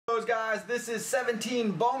goes, guys. This is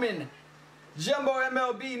 17 Bowman Jumbo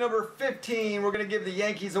MLB number 15. We're going to give the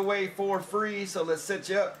Yankees away for free, so let's set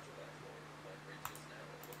you up.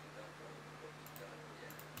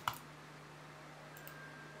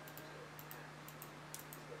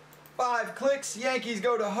 Five clicks. Yankees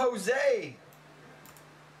go to Jose.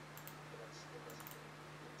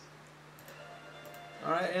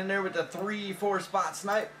 Alright, in there with the 3-4 spot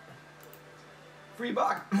snipe. Free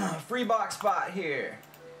box spot here.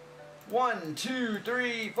 1, 2,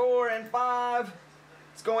 3, 4, and 5.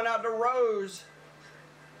 It's going out to Rose.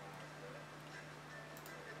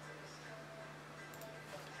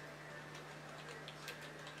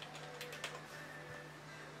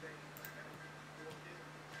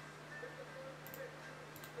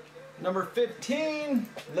 Number 15.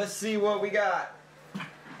 Let's see what we got.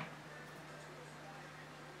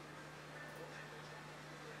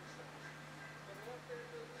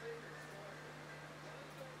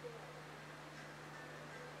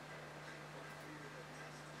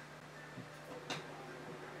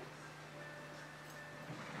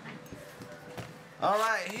 All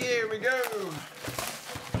right, here we go.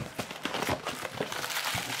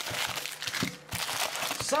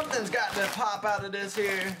 Something's got to pop out of this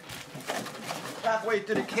here. Halfway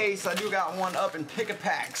through the case, I do got one up in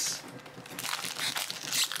pick-a-packs.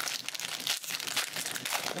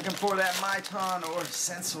 Looking for that Maiton or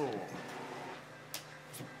Sensul.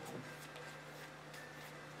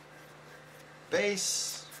 Base.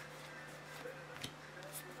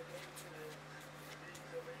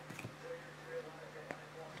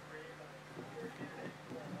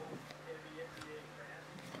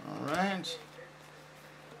 All right.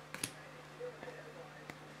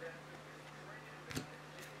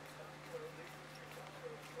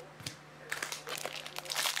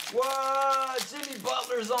 Whoa, Jimmy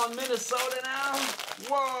Butler's on Minnesota now?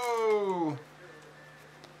 Whoa.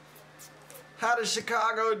 How does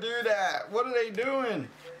Chicago do that? What are they doing?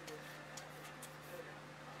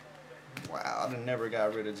 Wow, I never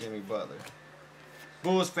got rid of Jimmy Butler.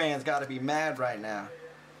 Bulls fans got to be mad right now.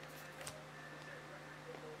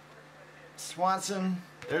 Swanson,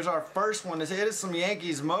 there's our first one. It is some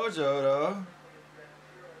Yankees mojo though.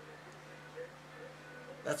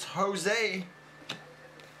 That's Jose.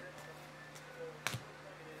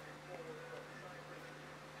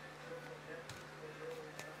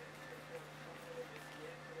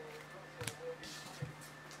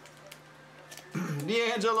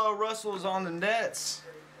 D'Angelo Russell's on the Nets.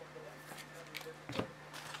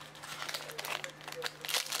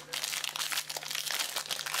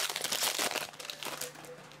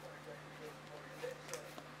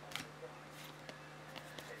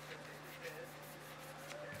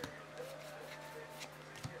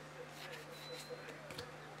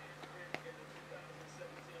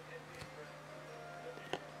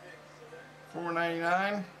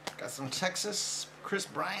 $4.99. Got some Texas. Chris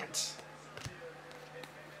Bryant.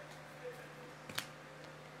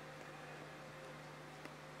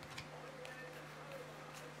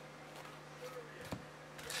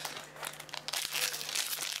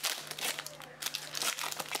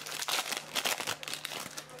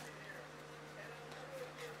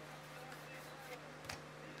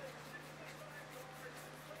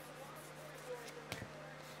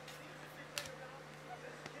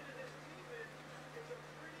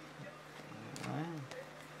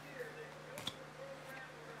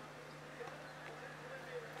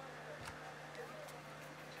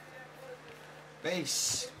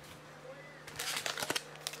 Base.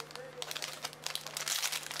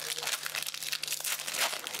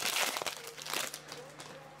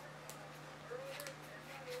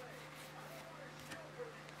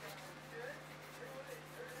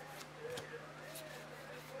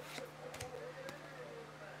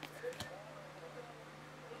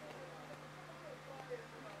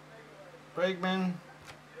 Bregman.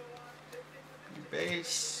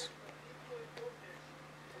 Base.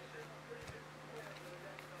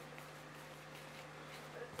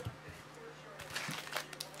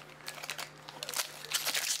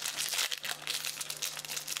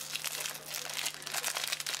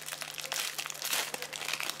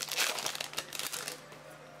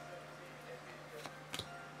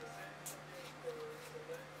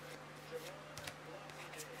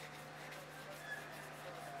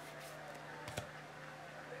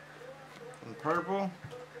 And purple.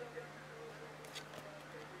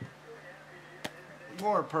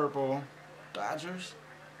 More purple. Dodgers.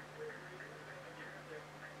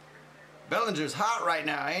 Bellinger's hot right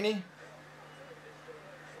now, ain't he?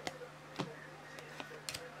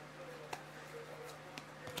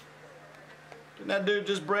 Didn't that dude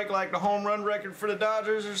just break like the home run record for the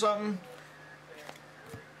Dodgers or something?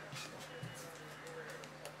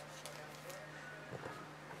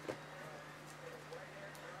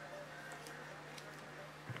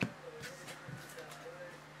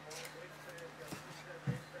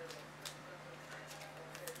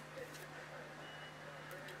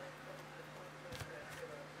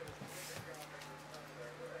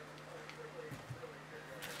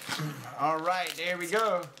 All right, there we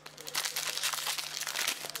go.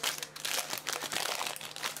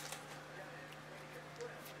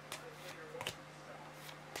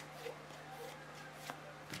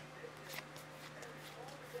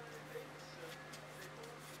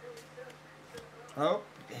 Oh,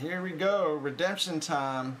 here we go. Redemption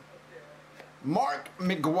time. Mark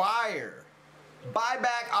McGuire.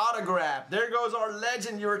 Buyback autograph. There goes our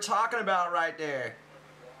legend you were talking about right there.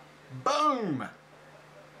 Boom.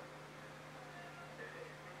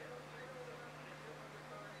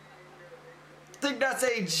 I think that's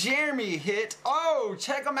a Jeremy hit. Oh,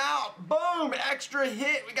 check him out. Boom. Extra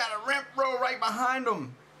hit. We got a Rent Row right behind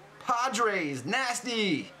him. Padres.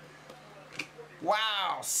 Nasty.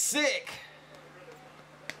 Wow. Sick.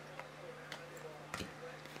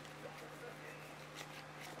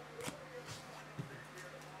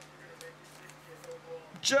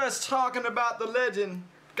 Just talking about the legend.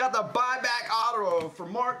 Got the buyback auto for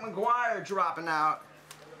Mark McGuire dropping out.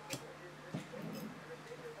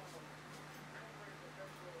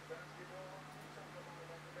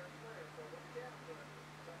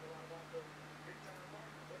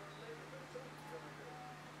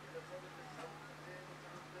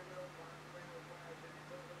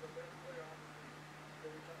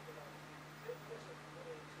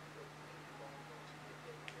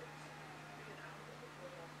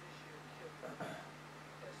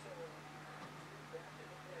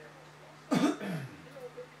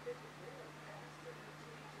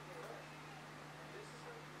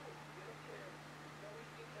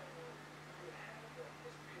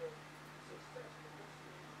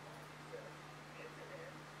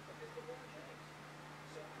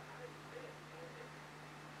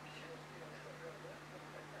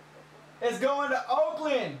 It's going to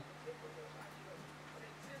Oakland.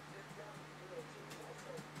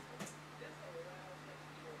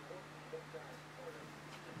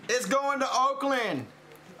 It's going to Oakland.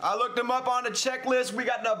 I looked him up on the checklist. We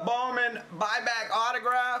got the Bowman buyback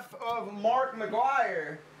autograph of Mark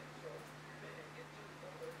McGuire.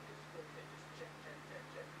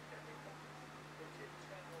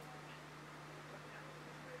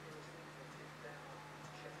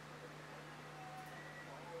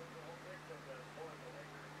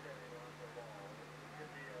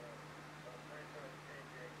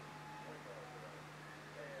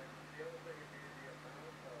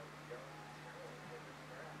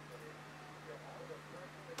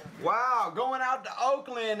 Wow, going out to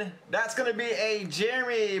Oakland, that's going to be a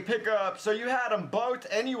Jeremy pickup. So you had them both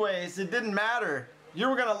anyways. It didn't matter. You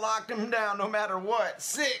were going to lock them down no matter what.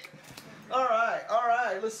 Sick. All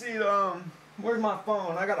right. Let's see. Where's my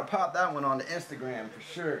phone? I got to pop that one on the Instagram for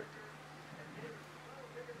sure.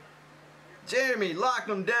 Jeremy, lock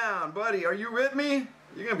them down, buddy. Are you with me?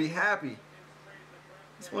 You're going to be happy.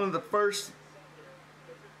 It's one of the first...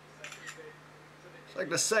 It's like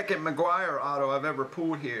the second McGuire auto I've ever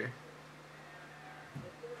pulled here.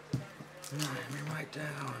 Let me write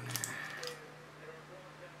down there.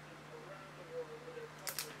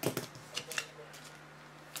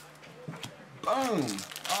 Boom.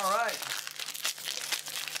 All right.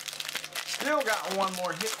 Still got one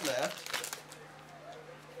more hit left.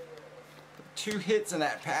 2 hits in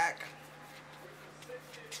that pack.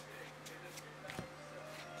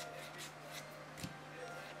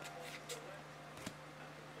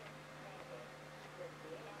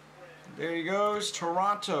 There he goes,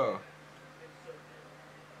 Toronto.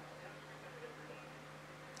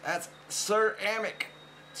 That's Sir Amick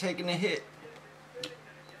taking a hit.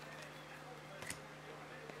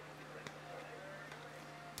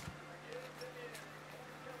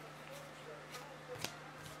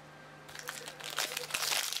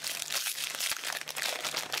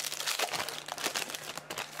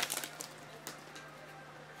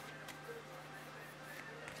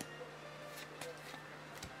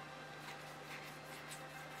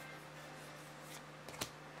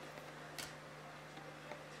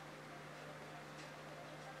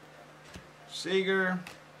 Seager.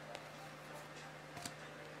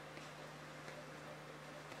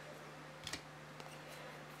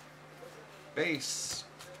 Base.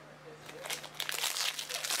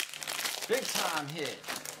 Big time hit.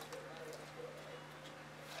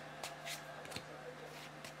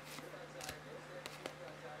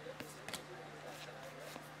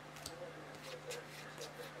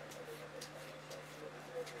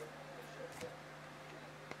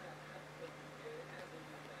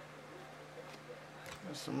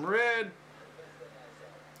 Some red.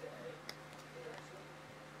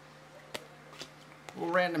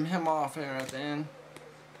 We'll random him off here at the end.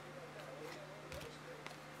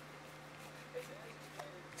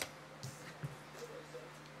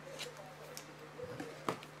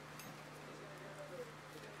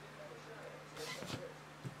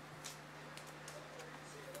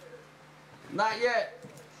 Not yet.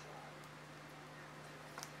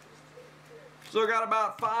 Still got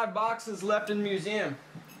about 5 boxes left in the museum.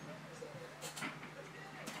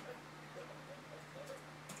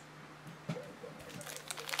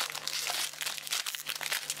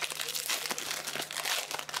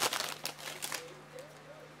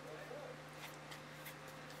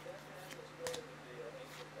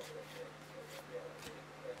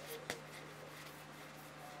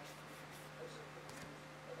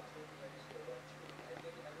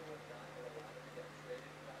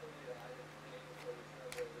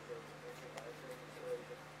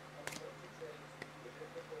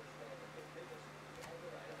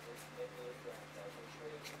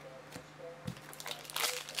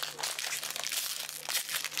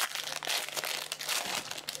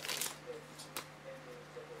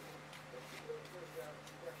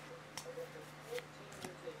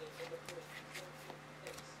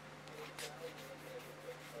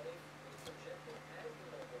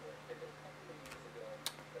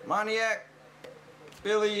 Moniak,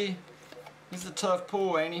 Billy, he's a tough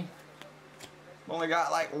pull, ain't he? Only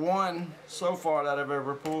got like 1 so far that I've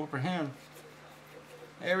ever pulled for him.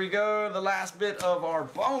 Here we go, the last bit of our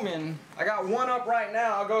Bowman. I got 1 up right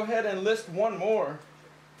now. I'll go ahead and list 1 more.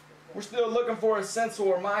 We're still looking for a Sensor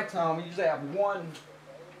or My Tone. We usually have 1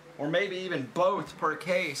 or maybe even both per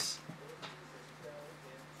case.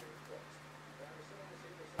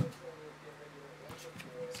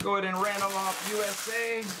 Let's go ahead and random off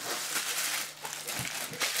USA.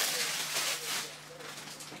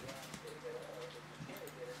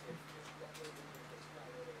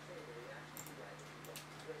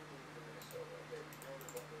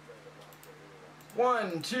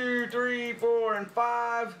 One, 2, 3, 4, and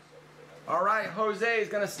 5. All right, Jose is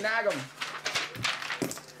gonna snag them.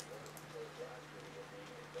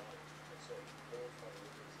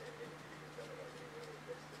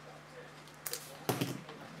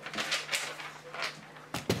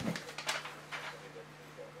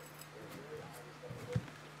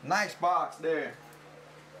 Nice box there.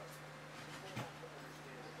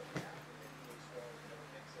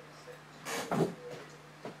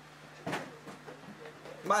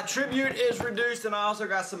 My tribute is reduced, and I also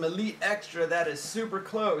got some Elite Extra that is super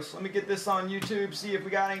close. Let me get this on YouTube, see if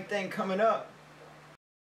we got anything coming up.